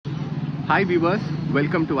Hi viewers,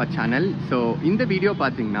 welcome to our channel. So இந்த video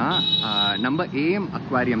பார்த்தீங்கன்னா நம்ம AM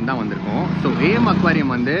aquarium தான் வந்திருக்கோம். ஸோ AM aquarium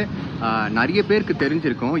வந்து நிறைய பேருக்கு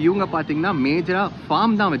தெரிஞ்சிருக்கும். இவங்க பார்த்தீங்கன்னா மேஜராக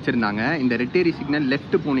ஃபார்ம் தான் வச்சுருந்தாங்க. இந்த ரெட்டேரி சிக்னல்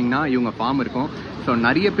லெஃப்ட் போனீங்கன்னா இவங்க ஃபார்ம் இருக்கும். ஸோ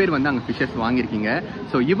நிறைய பேர் வந்து அங்கே ஃபிஷஸ் வாங்கியிருக்கீங்க.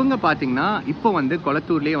 ஸோ இவங்க பார்த்தீங்கன்னா இப்போ வந்து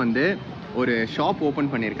கொளத்தூர்லேயே வந்து ஒரு ஷாப்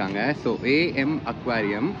ஓப்பன் பண்ணியிருக்காங்க. So AM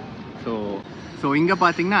aquarium. ஸோ இங்கே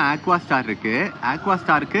பார்த்தீங்கன்னா ஆக்வா ஸ்டார் இருக்குது. ஆக்வா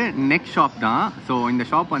ஸ்டாருக்கு நெக்ஸ்ட் ஷாப் தான். ஸோ இந்த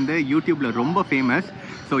ஷாப் வந்து யூடியூப்பில் ரொம்ப ஃபேமஸ்.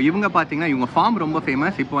 ஸோ இவங்க பார்த்தீங்கன்னா இவங்க ஃபார்ம் ரொம்ப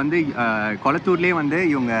ஃபேமஸ். இப்போ வந்து கொளத்தூர்லேயே வந்து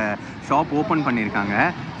இவங்க ஷாப் ஓப்பன் பண்ணியிருக்காங்க.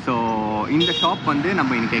 ஸோ இந்த ஷாப் வந்து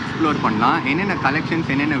நம்ம இன்னைக்கு எக்ஸ்ப்ளோர் பண்ணலாம். என்னென்ன கலெக்ஷன்ஸ்,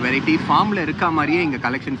 என்னென்ன வெரைட்டி ஃபார்மில் இருக்கா மாதிரியே இங்கே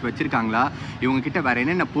கலெக்ஷன்ஸ் வச்சுருக்காங்களா, இவங்கக்கிட்ட வேறு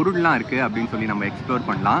என்னென்ன பொருள்லாம் இருக்குது அப்படின்னு சொல்லி நம்ம எக்ஸ்ப்ளோர்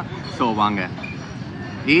பண்ணலாம். ஸோ வாங்க,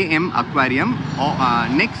 AM aquarium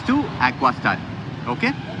next to aqua star.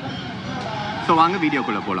 Okay, so வாங்க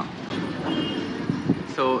வீடியோக்குள்ளே போகலாம்.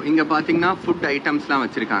 ஸோ இங்கே பார்த்தீங்கன்னா ஃபுட் ஐட்டம்ஸ்லாம்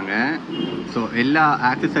வச்சுருக்காங்க. ஸோ எல்லா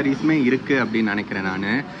ஆக்சசரிஸுமே இருக்குது அப்படின்னு நினைக்கிறேன் நான்.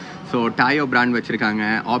 ஸோ டாயோ பிராண்ட் வச்சுருக்காங்க,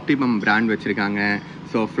 ஆப்டிமம் பிராண்ட் வச்சுருக்காங்க.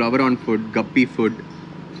 ஸோ ஃப்ளவர் ஆன் ஃபுட், கப்பி ஃபுட்.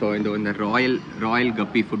 ஸோ இந்த ராயல்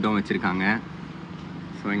கப்பி ஃபுட்டும் வச்சுருக்காங்க.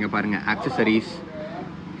 ஸோ இங்கே பாருங்கள், ஆக்சசரிஸ்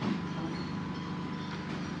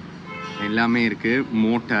எல்லாமே இருக்குது.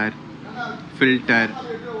 மோட்டார், ஃபில்டர்,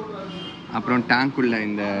 அப்புறம் டேங்க்குள்ள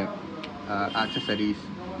இந்த ஆக்சசரிஸ்.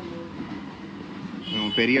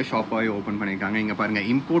 பெரிய ஷாப்பாகவே ஓப்பன் பண்ணியிருக்காங்க. இங்கே பாருங்கள்,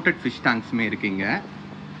 இம்போர்ட்டட் ஃபிஷ் டேங்க்ஸுமே இருக்குங்க.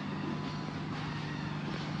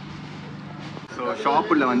 ஸோ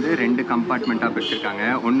ஷாப்புள்ள வந்து 2 கம்பார்ட்மெண்ட்டாக பிரிச்சிருக்காங்க.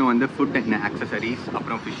 ஒன்று வந்து ஃபுட் அண்ட் ஆக்சசரிஸ்,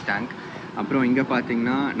 அப்புறம் ஃபிஷ் டேங்க். அப்புறம் இங்கே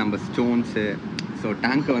பார்த்தீங்கன்னா நம்ம ஸ்டோன்ஸு, ஸோ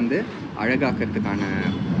டேங்க்கை வந்து அழகாக்கிறதுக்கான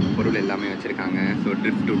பொருள் எல்லாமே வச்சுருக்காங்க. So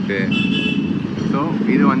drift wood. ஸோ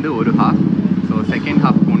இது வந்து ஒரு ஹாஃப். ஸோ செகண்ட்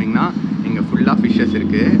ஹாஃப் போனீங்கன்னா இங்கே ஃபுல்லாக ஃபிஷ்ஷஸ்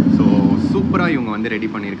இருக்குது. ஸோ சூப்பராக இவங்க வந்து ரெடி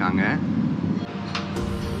பண்ணியிருக்காங்க.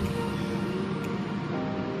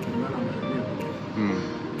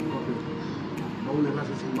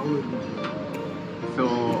 ஸோ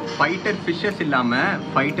ஃபைட்டர் ஃபிஷ்ஷஸ் இல்லாமல்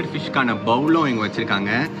ஃபைட்டர் ஃபிஷ்க்கான பவுலும் இங்கே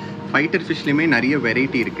வச்சுருக்காங்க. ஃபைட்டர் ஃபிஷ்லேயுமே நிறைய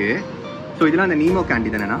வெரைட்டி இருக்குது. ஸோ இதெல்லாம் அந்த நீமோ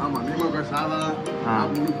கேண்டி தானேண்ணா? ஆமாம், நீமோ கேண்டி சாதா,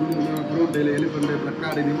 எலிஃபண்ட்,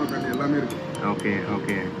 பிளக்கார்டு, நீமோ கேண்டி எல்லாமே இருக்குது. Okay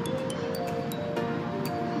okay.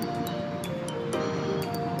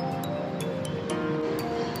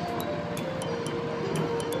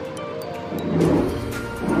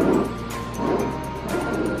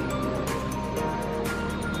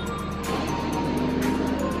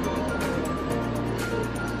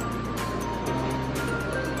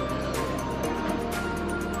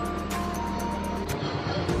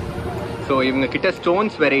 ஸோ இவங்க கிட்ட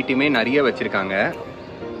ஸ்டோன்ஸ் வெரைட்டியுமே நிறைய வச்சுருக்காங்க.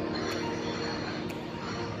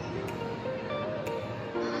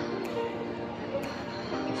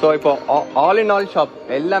 ஸோ இப்போ ஆல் இன் ஆல் ஷாப்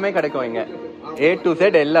எல்லாமே கிடைக்கும் இங்கே. A to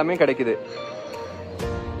Z எல்லாமே கிடைக்குது.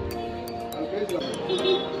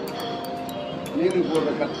 மீன்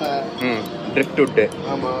போடுற கட்டை, ட்ரிஃப்ட் வுட்டு,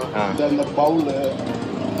 இந்த பவுலு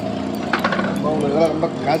இதெல்லாம் ரொம்ப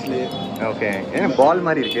காஸ்ட்லி. ஓகே, ஏன் பால்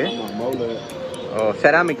மாதிரி இருக்கு? பவுலு, ஓ,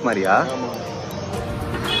 செராமிக் மாதிரியா?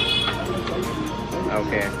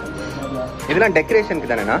 ஓகே, இதெல்லாம் டெக்கரேஷனுக்கு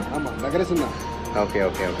தானேண்ணா? ஆமாம், டெக்கரேஷன் தான். ஓகே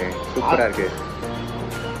ஓகே ஓகே, சூப்பராக இருக்கு.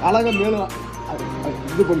 அழகாக மேலும்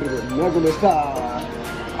இது பண்ணுறது, மேற்கு பெஸ்ட்டாக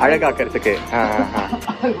அழகாக்கிறதுக்கு.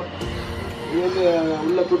 இது வந்து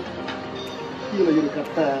உள்ள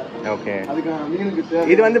கட்டை. ஓகே, அதுக்கான மீனுக்கு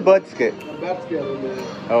இது வந்து பேர்ட்ஸ்க்கு. அது வந்து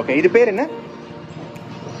ஓகே, இது பேர் என்ன?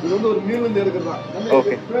 இது வந்து ஒரு மீன் வந்து எடுக்கிறதா.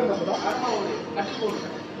 ஓகே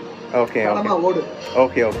ஓகே ஓடு.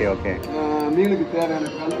 ஓகே ஓகே ஓகே, மீனுக்கு தேவையான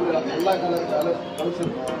கலர், எல்லா கலர்ஸ்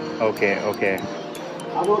இருக்கும். Okay okay.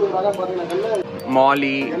 அது ஒரு ரகம் பார்த்தீங்கன்னா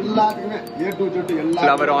மாலி, எல்லாத்துக்குமே A to Z எல்லா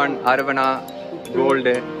flower on, arowana,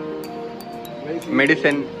 gold,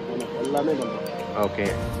 medicine எல்லாமே பண்ணுறோம். ஓகே,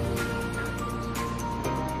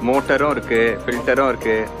 மோட்டரும் இருக்கு, ஃபில்டரும்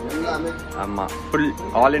இருக்கு, எல்லாமே. ஆமாம், ஃபுல்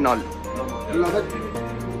ஆல் இன் ஆல் எல்லாமே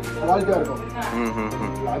குவாலிட்டியாக இருக்கும்.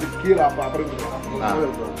 அது கீழே அப்புறம்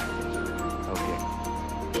இருக்கும். Okay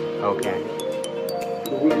okay.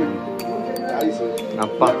 ஐஸ்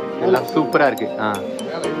அப்பா, எல்லாம் சூப்பராக இருக்கு.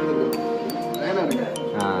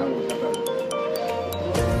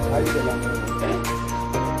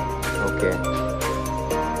 ஓகே.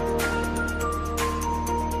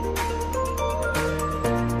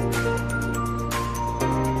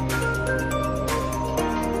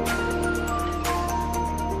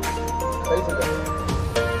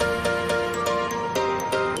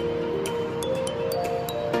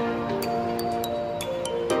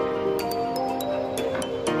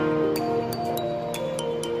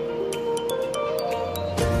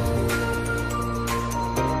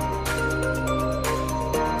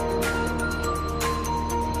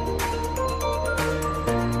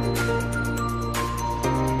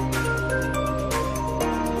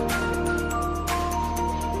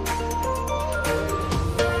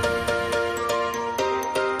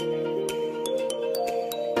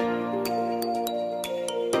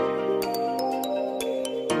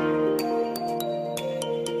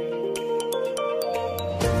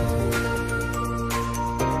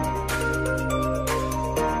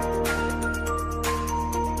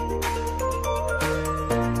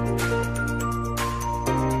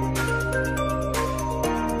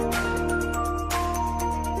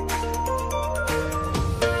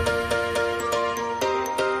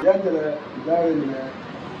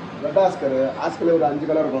 ரெட் ஆஸ்கர் ஆஸ்கர்ல ஒரு 5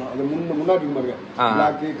 கலர் இருக்கும். அது முன்னாடி பாருங்க.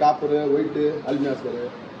 Black, copper, white, aluminium Oscar,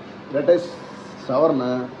 red ice, சவர்ன,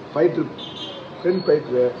 fighter, pen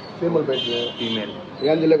fighter, female fighter, female.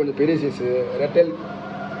 ஏஞ்சல்ல கொஞ்சம் பெரிய size, redtail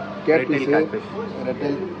gate piece,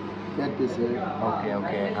 redtail gate piece. Okay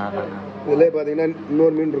okay. இதுல பாத்தீங்கன்னா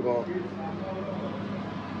இன்னொரு மீன் இருக்கும்.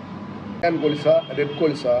 Can கோலிசா, red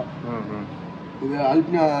கோலிசா. இது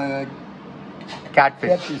அல்பினா gate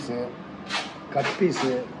piece, cut piece.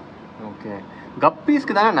 Okay.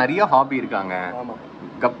 கப்பீஸ்க்கு தானே நிறைய ஹாபி இருக்காங்க. ஆமா.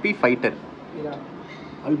 கப்பி ஃபைட்டர்,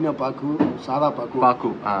 அல்பினா பாக்கு, சாதா பாக்கு. பாக்கு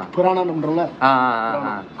புராணா நம்பறல.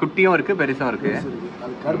 குட்டியும் இருக்கு, பெருசும் இருக்கு.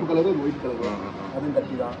 அது கருப்பு கலர், ஒயிட் கலர். அதுவும்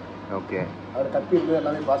கட்டி தான். ஓகே. அது கட்டி இருக்கு,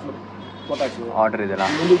 எல்லாமே பாஸ்ல போட்டாச்சு. ஆர்டர்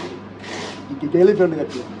இதெல்லாம். இது எலிஃபண்ட்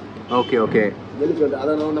கட்டி. Okay okay. எலிஃபண்ட் அத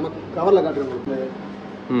நம்ம கவர்ல காட்டுறோம்.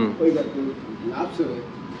 போய் கட்டி லாப்ஸ்டர்.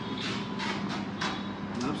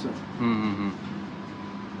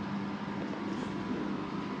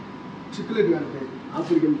 சிக்லெட் வேணும்.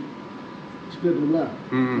 ஆப்பிரிக்கன் சிக்லெட் இருக்குல்ல,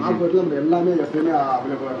 மார்க்கெட்ல நம்ம எல்லாமே எப்பவுமே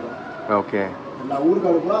அவைலபிளா இருக்கும். ஓகே. எல்லா ஊருக்கு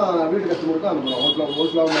அனுப்புறோம், வீட்டு கஸ்டமருக்கு அனுப்புறோம்.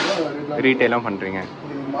 ஹோல்சேலா ரீட்டைலாம் பண்றீங்க.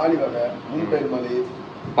 மாலி வகை, முன்பேர் மாலி,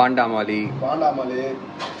 பாண்டா மாலி,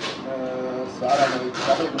 சாரா மாலி,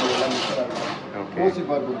 கடல் மாலி எல்லாம் மிக்சரா இருக்கும். ஓகே. ரோசி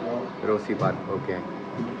பார்க் இருக்கும். Rousey park. ஓகே.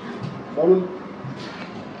 பலூன்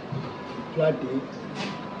பிளாட்டி,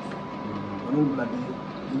 பலூன் பிளாட்டி.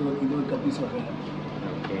 இது ஒரு கப்பீஸ் வகை.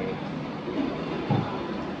 ஓகே.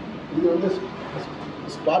 இது வந்து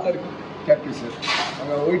ஸ்பாட்டட் கேட் பீஸ்.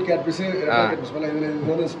 அங்க white gate piece, red gate piece போல.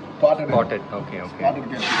 இது வந்து spotted. Okay okay. Spotted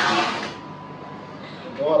gate piece.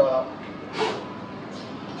 Dora.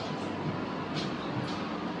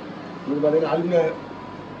 இது பாத்தீங்கன்னா அல்பினா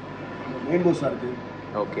ரெயின்போஸா இருக்கு.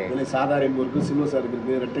 ஓகே. இதுல சாதா ரெயின்போ இருக்கு, சில்வர் சார்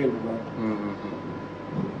இருக்கு, ரெட்டை இருக்கு.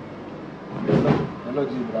 எல்லோ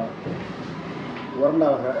ஜீப்ரா, ஒரண்டா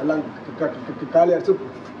வகை எல்லாம் காலி அடிச்சு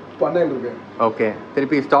பண்ணையில் இருக்கு. ஓகே.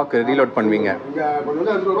 திருப்பி ஸ்டாக் ரீலோட் பண்ணுவீங்க. இங்க கொண்டு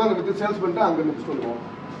வந்து 5 ரூபா அங்க வித்து சேல்ஸ் பண்ணிட்டு அங்க நிறுத்திட்டு வந்துருவோம்.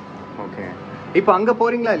 ஓகே. இப்போ அங்க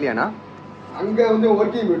போறீங்களா இல்லையாண்ணா? அங்க வந்து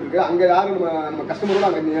ஒர்க்கிங் போயிட்டு இருக்கு. அங்க யாரும் நம்ம கஸ்டமரோட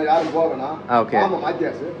அங்க யாரும் போகணும்னா ஃபார்மை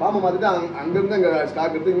மாத்தியாச்சு. ஃபார்மை மாத்திட்டு அங்க இருந்து அங்க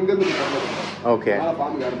ஸ்டாக் எடுத்து இங்க இருந்து ஓகே.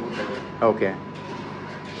 ஃபார்முக்கு யாரும் போகிறது. ஓகே.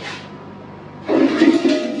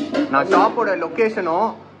 நான் ஷாப்போட லொக்கேஷனும்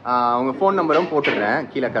உங்கள் ஃபோன் நம்பரும் போட்டுடுறேன்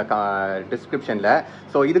கீழே டிஸ்கிரிப்ஷனில்.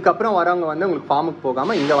 ஸோ இதுக்கப்புறம் வரவங்க வந்து உங்களுக்கு ஃபார்முக்கு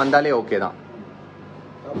போகாமல் இங்கே வந்தாலே ஓகே தான்.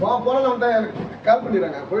 கால்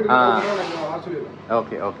பண்ணிடுறாங்க.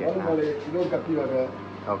 Okay okay. இன்னொரு கப்பி வர.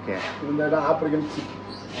 ஓகே. இந்த இடம் ஆப்பிரிக்கன்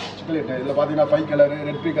சிக்லெட். இதில் பார்த்தீங்கன்னா 5 colour,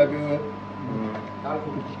 red peacock,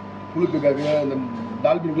 blue peacock, இந்த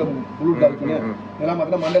டால்பின்குள்ள புளு டால்பின் இதெல்லாம்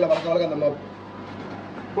பார்த்தீங்கன்னா மண்டையில் வளர்க்க வளர்க்க அந்த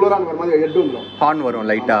புலரான் வர மாதிரி ஹெட் வந்துடும். ஹார்ன் வரும்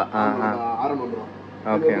லைட்டாக. ஆரன் வந்துடும்.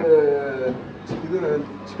 ஓகே. இது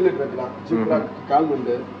சிக்லெட் வைக்கலாம். Zebra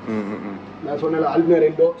Calment. நான் சொன்னேன் அல்பினா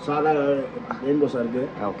ரெயின்போ, சாதா ரெயின்போஸாக இருக்குது.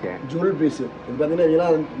 ஓகே. Jewel piece. இது பார்த்தீங்கன்னா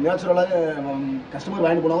இதெல்லாம் நேச்சுரலாக கஸ்டமர்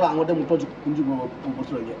வாங்கி போனவங்க அவங்கள்ட்ட முட்டை வச்சு குஞ்சு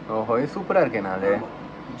கொடுத்துருவாங்க. ஓஹோ, சூப்பராக இருக்கேன் அது.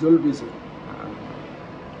 Jewel piece.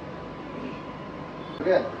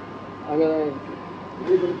 ஓகே. அங்கே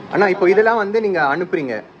அண்ணா இப்போ இதெல்லாம் வந்து நீங்கள்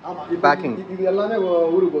அனுப்புறீங்க? பேக்கிங் இது எல்லாமே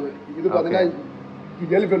ஊருக்கு போகுது. இது பார்த்தீங்கன்னா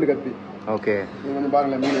இது எலிஃபண்ட் கப்பி. ஓகே. நீங்க வந்து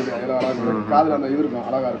பாருங்க மீன் எல்லாம் அழகா இருக்கும். காதுல அந்த இது இருக்கும்,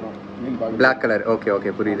 அழகா இருக்கும் மீன் பாருங்க. Black colour. ஓகே ஓகே,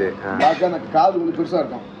 புரியுது. Black அந்த காது கொஞ்சம் பெருசா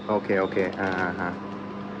இருக்கும். Okay okay.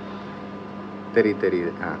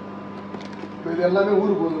 தெரியுது. இது எல்லாமே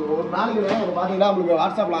ஊருக்கு போகுது. ஒரு நாளைக்கு நம்ம பாத்தீங்கன்னா உங்களுக்கு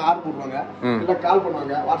வாட்ஸ்அப்ல ஆர்டர் போடுவாங்க, இல்ல கால்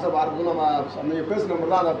பண்ணுவாங்க. வாட்ஸ்அப் ஆர்டர் பண்ணி நம்ம நீங்க பேச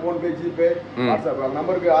நம்பர் தான், அந்த போன் பே, ஜிபே, வாட்ஸ்அப்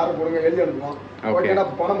நம்பருக்கு ஆர்டர் போடுங்க, எழுதி அனுப்புவோம். ஓகேனா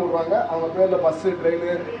பணம் போடுவாங்க. அவங்க பேர்ல பஸ், ட்ரெயின்,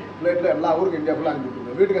 பிளேட்ல எல்லா ஊருக்கு இந்தியா ஃபுல்லா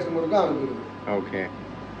அனுப்பிடுவோம். வீட்டு கஸ்டமருக்கு அனுப்பிடுது. ஓகே.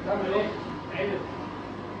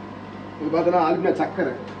 இது பார்த்தீங்கன்னா அல்பினா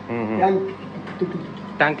சக்கரை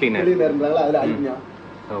டேங்க் கிளீனர் இருந்தால அதுல அல்பினா.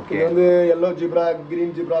 ஓகே. இது வந்து yellow zebra, green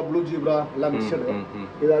zebra, blue zebra எல்லாம் மிக்ஸ்டு.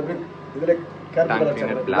 இது அப்படியே இதுல கருப்பு கலர்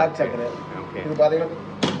சக்கரை, black சக்கரை. ஓகே. இது பாத்தீங்கன்னா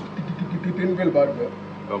டின் bill part,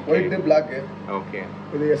 white, black. Okay.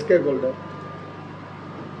 இது SK gold.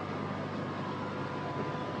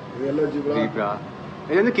 இது yellow ஜீப்ரா.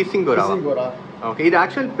 இது வந்து கிஸ்ஸிங் கோரா. ஓகே. இது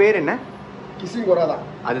ஆக்சுவல் பேர் என்ன? கிஸ்ஸிங் கோரா தான்.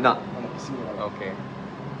 அதுதான். ஆமா, கிஸ்ஸிங் கோரா. ஓகே.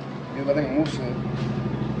 இது பாத்தீங்கன்னா மூஸ்,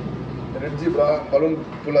 ரெட் ஜீப்ரா, பலூன்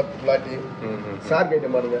பிளாட்டி, ஷார்க்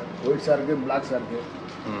ஐட்டம் பாருங்க. White shark, black shark.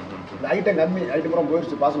 இந்த ஐட்டம் கம்மி, ஐட்டம் பூரா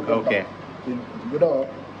போயிடுச்சு பார்சல். ஓகே. விட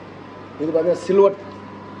இது பார்த்தீங்கன்னா silver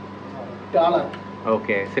dollar.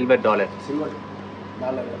 Okay. Silver dollar.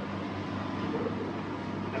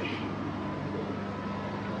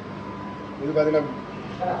 இது பார்த்தீங்கன்னா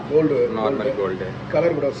gold, normal gold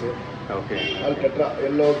colour புடோஸ். Okay. அது tetra,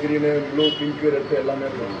 yellow, green, blue, pink, red எல்லாமே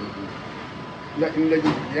இருக்கும். இந்த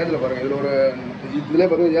ஏந்தில் பாருங்கள், இதில் ஒரு இதில்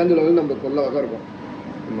பாருங்கள், ஏந்தில் வந்து நம்ம கொள்ள வகை இருக்கும்.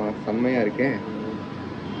 செம்மையாக இருக்கேன்.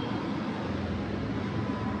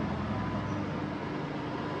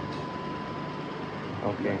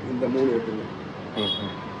 ஓகே, இந்த 3 எடுத்துங்க.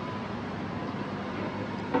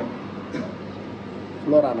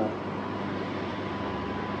 ஃப்ளோரானா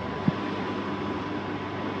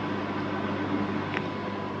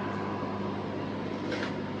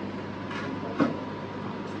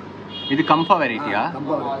இது கம்பா வெரைட்டியா?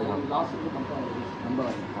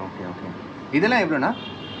 Okay okay. இதெல்லாம் எவ்வளோண்ணா?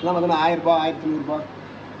 இதெல்லாம் வந்து 1000 ரூபாய் 1500 ரூபாய்.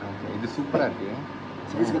 ஓகே, இது சூப்பராக இருக்கு.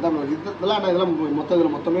 சைஸ்க்கு தான் இதெல்லாம் மொத்தம்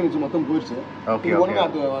இதில் மொத்தமே இருந்துச்சு, மொத்தம் போயிடுச்சு. ஓகே ஒன்று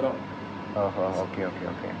அது வரும். ஓஹோ, ஓகே ஓகே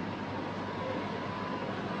ஓகே.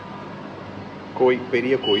 கோய்,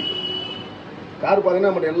 பெரிய கோய். கார்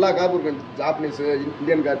பார்த்தீங்கன்னா நம்ம எல்லா கார்பும் இருக்கும். ஜாப்பனீஸு,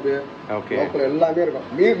 இந்தியன் கார்ப்பு, ஓகே, லோக்கல் எல்லாமே இருக்கும்.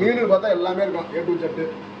 மீன் பார்த்தா எல்லாமே இருக்கும், A to Z.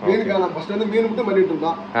 மீனுக்கு நான் ஃபர்ஸ்ட் வந்து மீன் மட்டும் பண்ணிட்டு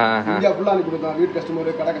இருந்தோம். இந்தியா ஃபுல்லாக அனுப்பி கொடுத்தோம், வீட்டு கஸ்டமர்,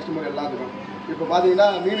 கடை கஸ்டமர் எல்லாத்துக்கும். இப்போ பார்த்தீங்கன்னா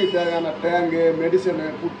மீனுக்கு தேவையான டேங்கு, மெடிசனு,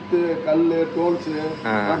 புட்டு, கல், டோல்ஸு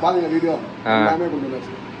பார்த்தீங்கன்னா வீடியோ எல்லாமே கொண்டு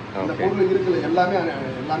வந்தாச்சு. இந்த பொருள் இருக்குல்ல எல்லாமே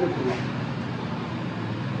கொடுக்கலாம்.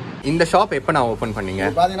 இந்த ஷாப் எப்போ நான் ஓப்பன் பண்ணீங்க?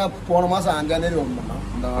 பார்த்தீங்கன்னா போன மாதம் 5ஆம் தேதி ஓப்பன் பண்ணோம்.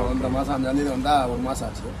 இந்த மாதம் 5ஆம் தேதி வந்தால் 1 மாதம்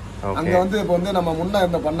ஆச்சு. அங்கே வந்து இப்போ வந்து நம்ம முன்னே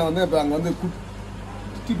இருந்த பண்ணை வந்து இப்போ அங்கே வந்து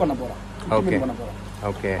குட்டி பண்ண போகிறோம், பண்ண போகிறோம்.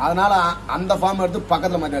 ஓகே, அதனால அந்த ஃபார்ம் எடுத்து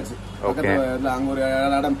பக்கத்தில் மாற்றியாச்சு. பக்கத்தில் அங்கே ஒரு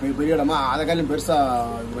இடம் பெரிய இடமா அதை கையிலும்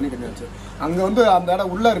பெருசாக இது பண்ணி கட்டியாச்சு. அங்கே வந்து அந்த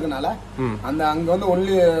இடம் உள்ளே இருக்கனால அங்கே வந்து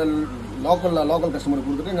ஒன்லி லோக்கல் கஸ்டமருக்கு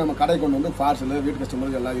கொடுத்துட்டு நம்ம கடை கொண்டு வந்து பார்சல் வீட்டு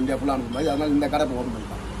கஸ்டமருக்கு எல்லாம் இந்தியா ஃபுல்லாக அனுப்பும் மாதிரி. அதனால இந்த கடை இப்போ ஓப்பன்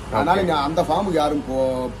பண்ணிட்டோம். அதனால இங்கே அந்த ஃபார்முக்கு யாரும்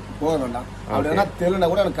போக வேண்டாம். அப்படின்னா தெரியலனா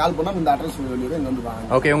கூட எனக்கு கால் பண்ணால் இந்த அட்ரஸ் சொல்லிடுறேன், இங்கே வந்து வாங்க.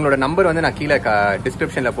 ஓகே, உங்களோட நம்பர் வந்து நான் கீழே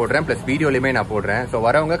டிஸ்கிரிப்ஷனில் போடுறேன், ப்ளஸ் வீடியோலையுமே நான் போடுறேன். ஸோ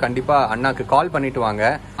வரவங்க கண்டிப்பாக அண்ணாக்கு கால் பண்ணிட்டு வாங்க.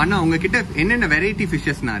 அண்ணா, உங்ககிட்ட என்னென்ன வெரைட்டி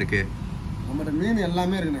ஃபிஷ்ஷஸ்னா இருக்கு? நம்மகிட்ட மீன்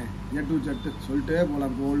எல்லாமே இருக்குண்ணே, A to Z சொல்லிட்டே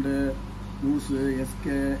போகலாம். Gold, loose,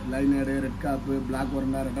 SK, liner, red காப்பு, பிளாக்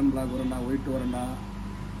வரண்டா, ரெட்டன் பிளாக் வரண்டா, ஒயிட் வரண்டா,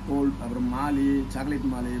 கோல்டு, அப்புறம் மாலி, சாக்லேட்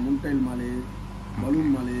மாலி, முன்டைல் மாலி,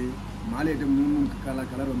 பலூன் மாலி, மாலி ஐட்டம் 3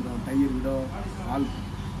 கலர் வந்துடும். Tyre widow, all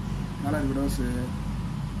colour widows,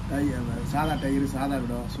 சாதா டயரு, சாதா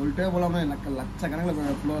விடோ சொல்லிட்டே போகலாம்னா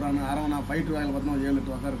லட்சக்கணக்கில் ஃப்ளோரானு, அரவணா, ஃபைட்ரு வாயில் பார்த்தோம்னா 7-8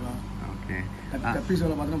 வகை இருக்கும். ஓகே, கப்பி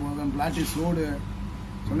சோலை பார்த்தோம்னா பிளாட்டி, சோடு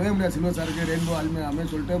சொல்லவே முடியாது. சில்வர் சாருக்கு, ரெயின்போ, அல்மே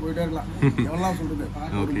அப்படின்னு சொல்லிட்டே போயிட்டே இருக்கலாம். எவ்வளோ சொல்றது,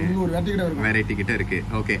 ஒரு 300 வெரைட்டி கிட்ட இருக்கு.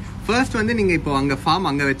 ஓகே, ஃபர்ஸ்ட் வந்து நீங்க இப்போ அங்க ஃபார்ம்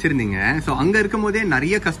அங்க வச்சிருந்தீங்க. ஸோ அங்க இருக்கும் போதே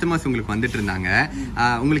நிறைய கஸ்டமர்ஸ் உங்களுக்கு வந்துட்டு இருந்தாங்க.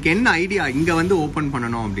 உங்களுக்கு என்ன ஐடியா இங்க வந்து ஓபன்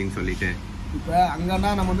பண்ணணும் அப்படின்னு சொல்லிட்டு? இப்போ அங்கன்னா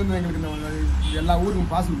நம்ம வந்து எங்களுக்கு இந்த எல்லா ஊருக்கும்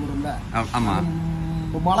பார்சல் போடுறோம்ல. ஆமா,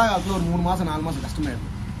 மழை காலத்தில் ஒரு 3 மாதம் 4 மாதம் கஷ்டமாயிருது.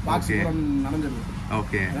 பாக்ஸ் நடந்துருது.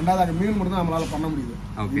 ஓகே, ரெண்டாவது அங்கே மீன் மட்டும் தான் நம்மளால பண்ண முடியுது.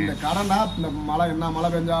 இந்த கரண்டா இந்த மழை என்ன மழை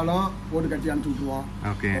பெஞ்சாலும் போட்டு கட்டி அனுப்பிச்சு விட்டுருவோம்.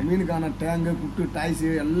 மீனுக்கான டேங்கு, குட்டு, டைஸு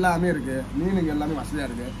எல்லாமே இருக்கு. மீனுக்கு எல்லாமே வசதியா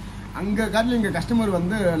இருக்கு. அங்க காட்டில இங்க கஸ்டமர்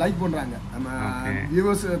வந்து லைக் பண்றாங்க. நம்ம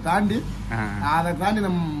வியூவர்ஸ் தாண்டி அதை தாண்டி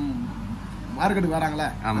நம்ம மார்க்கெட்டுக்கு வராங்களே,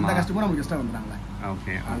 அந்த கஸ்டமர் நமக்கு இஷ்டம் வந்துடுறாங்களே.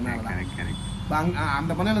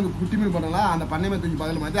 அந்த பண்ணையில இருந்து குட்டி மீன் பண்ணலாம், அந்த பண்ணையை தூக்கி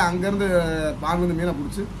பக்கத்தில் மாற்றி அங்கேருந்து பாங்கு வந்து மீனை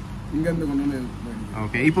பிடிச்சி இங்கேருந்து கொண்டு வந்து.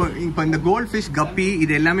 ஓகே, இப்போ இந்த கோல்ட் ஃபிஷ், கப்பி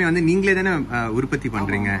இது எல்லாமே வந்து நீங்களே தானே உற்பத்தி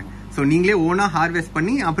பண்றீங்க? ஸோ நீங்களே ஓனா ஹார்வெஸ்ட்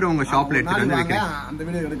பண்ணி அப்புறம் உங்க ஷாப்ல எடுத்துட்டு வந்து வைக்கிறீங்க. அந்த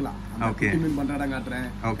வீடியோ எடுக்கலாம். ஓகே, மீன் பண்ற இடம் காட்டுறேன்.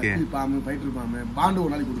 ஓகே, பாம்பு, ஃபைட்டர் பாம்பு, பாண்டு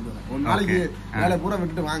ஒரு நாளைக்கு கொடுக்குறேன். ஒரு நாளைக்கு வேலை பூரா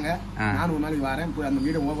விட்டுட்டு வாங்க, நானும் ஒரு நாளைக்கு வரேன். போய் அந்த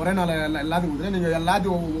வீடியோ ஒரே நாள் எல்லாத்துக்கும் கொடுக்குறேன். நீங்க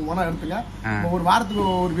எல்லாத்தையும் ஓனா எடுத்துங்க. ஒரு வாரத்துக்கு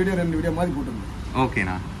ஒரு வீடியோ 2 வீடியோ மாதிரி போட்டுருங்க.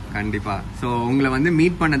 ஓகேண்ணா, கண்டிப்பா. ஸோ உங்களை வந்து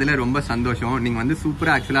மீட் பண்ணதுல ரொம்ப சந்தோஷம். நீங்க வந்து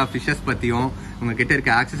சூப்பரா ஆக்சுவலா ஃபிஷஸ் பத்தியும் உங்ககிட்ட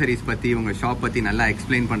இருக்க ஆக்சசரிஸ் பத்தி உங்க ஷாப் பத்தி நல்லா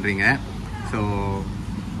எக்ஸ்பிளைன் பண்றீங்க. ஸோ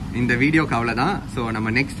இந்த வீடியோக்கு அவ்வளோதான். ஸோ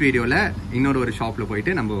நம்ம நெக்ஸ்ட் வீடியோவில் இன்னொரு ஷாப்பில்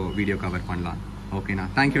போயிட்டு நம்ம வீடியோ கவர் பண்ணலாம். ஓகேண்ணா,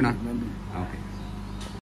 தேங்க்யூண்ணா. நன்றி. ஓகே.